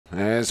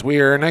As we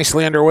are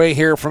nicely underway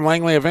here from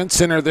Langley Event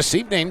Center this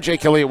evening,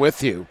 Jake Elliott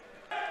with you.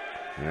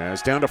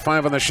 As down to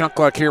 5 on the shot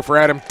clock here for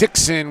Adam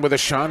Dixon with a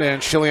shot,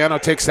 and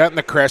Chiliano takes that in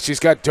the crest. He's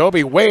got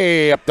Doby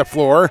way up the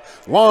floor.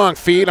 Long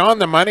feed on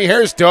the money.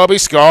 Here's Doby,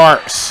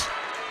 scores.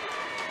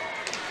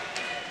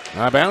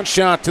 A bounce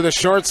shot to the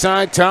short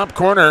side, top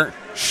corner.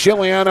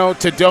 Chiliano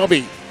to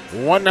Doby.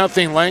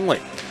 1-0 Langley.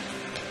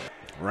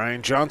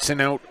 Ryan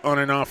Johnson out on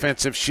an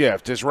offensive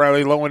shift as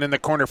Riley Lowen in the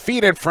corner.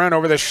 Feed in front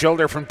over the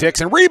shoulder from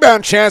Dixon.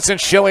 Rebound chance and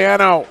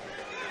Chiliano.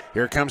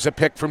 Here comes a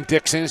pick from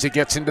Dixon as he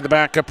gets into the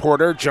back of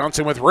Porter.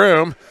 Johnson with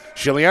room.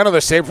 Chiliano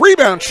the save.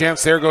 Rebound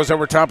chance there, goes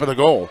over top of the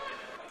goal.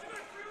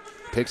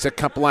 Takes a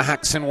couple of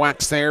hacks and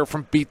whacks there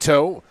from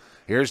Bito.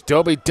 Here's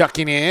Doby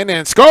ducking in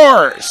and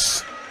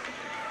scores.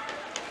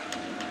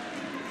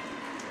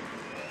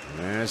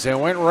 As it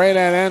went right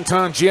at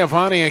Anton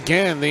Giovanni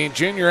again, the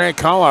junior A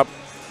call-up.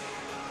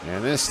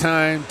 And this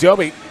time,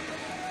 Doby.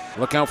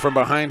 Look out from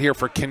behind here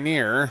for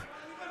Kinnear.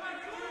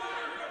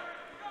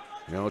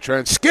 He'll try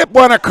and skip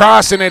one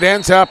across, and it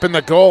ends up in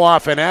the goal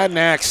off an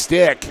Adanacs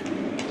stick.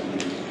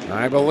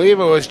 I believe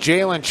it was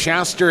Jalen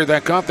Chester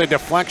that got the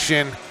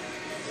deflection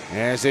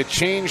as it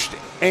changed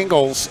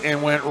angles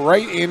and went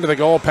right into the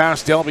goal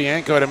past Del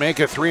Bianco to make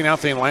it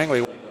 3-0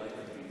 Langley.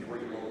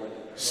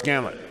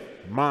 Scanlon,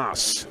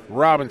 Moss,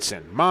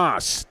 Robinson,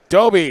 Moss,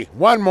 Doby,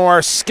 one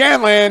more,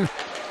 Scanlon,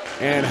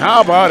 and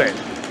how about it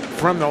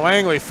from the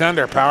Langley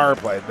Thunder power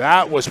play?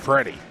 That was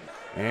pretty.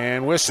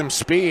 And with some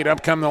speed,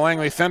 up come the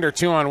Langley Thunder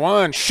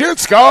 2-on-1. Shoot,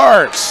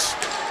 scores!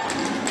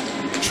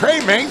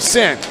 Trey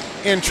Mason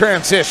in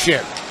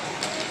transition.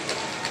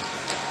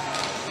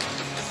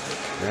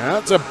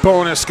 That's a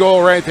bonus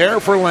goal right there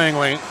for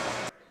Langley.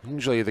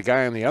 Usually the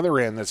guy on the other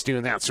end that's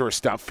doing that sort of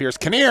stuff. Here's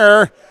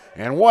Kinnear,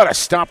 and what a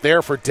stop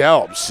there for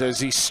Delbs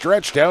as he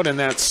stretched out in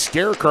that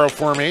scarecrow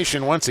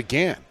formation once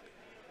again.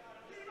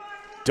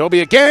 Doby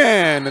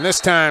again, and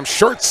this time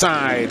short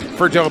side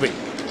for Doby.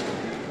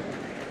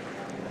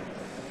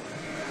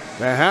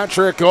 The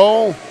hat-trick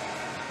goal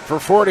for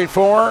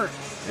 44.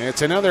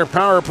 It's another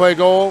power play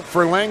goal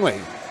for Langley.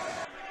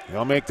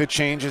 They'll make the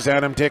changes.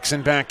 Adam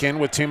Dixon back in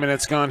with 2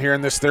 minutes gone here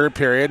in this third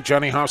period.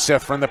 Johnny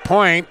Hofseth from the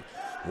point.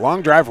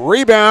 Long drive,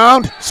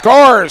 rebound,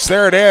 scores.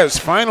 There it is,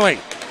 finally,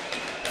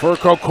 for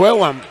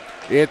Coquitlam.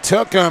 It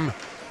took him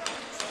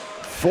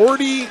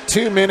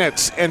 42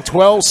 minutes and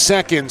 12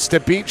 seconds to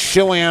beat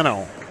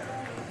Chiliano.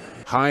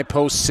 High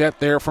post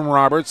set there from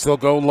Roberts. They'll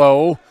go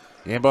low.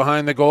 In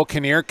behind the goal,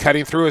 Kinnear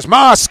cutting through his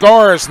Moss,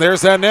 scores.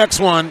 There's that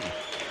next one.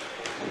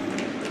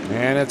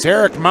 And it's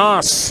Eric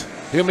Moss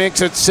who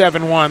makes it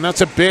 7-1. That's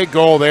a big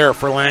goal there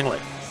for Langley,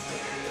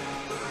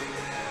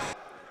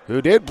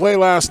 who did play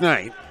last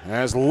night,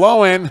 as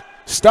Lowen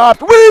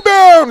stopped.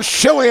 Rebound!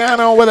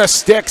 Chiliano with a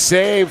stick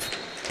save.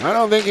 I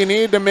don't think he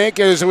needed to make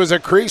it as it was a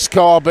crease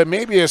call, but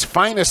maybe his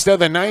finest of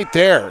the night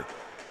there.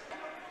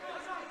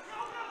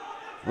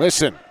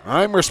 Listen,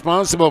 I'm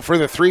responsible for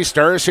the 3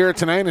 stars here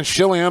tonight, and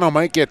Chiliano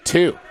might get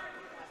 2.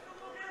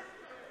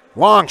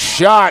 Long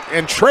shot,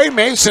 and Trey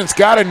Mason's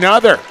got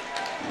another.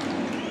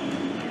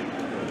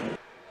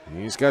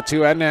 He's got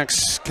 2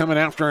 Adanacs coming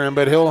after him,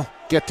 but he'll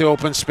get to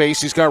open space.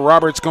 He's got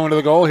Roberts going to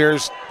the goal.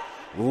 Here's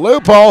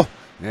Lupul,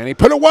 and he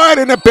put it wide,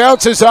 and it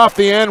bounces off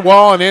the end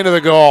wall and into the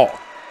goal.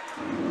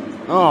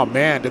 Oh,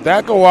 man, did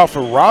that go off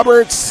of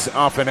Roberts,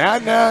 off an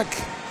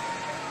Adanac?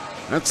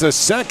 That's the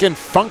second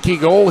funky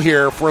goal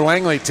here for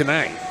Langley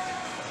tonight.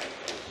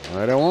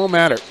 But it won't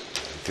matter,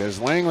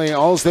 because Langley,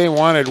 all they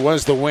wanted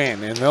was the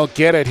win, and they'll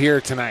get it here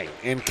tonight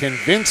in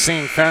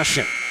convincing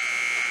fashion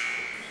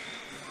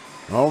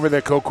over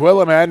the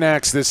Coquitlam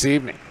Adanacs this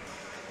evening.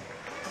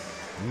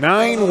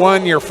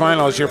 9-1 your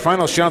finals. Your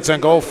final shots on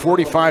goal,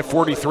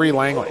 45-43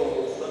 Langley.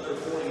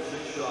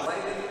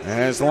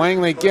 As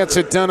Langley gets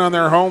it done on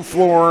their home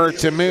floor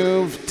to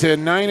move to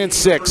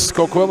 9-6.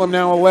 Coquitlam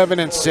now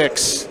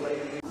 11-6.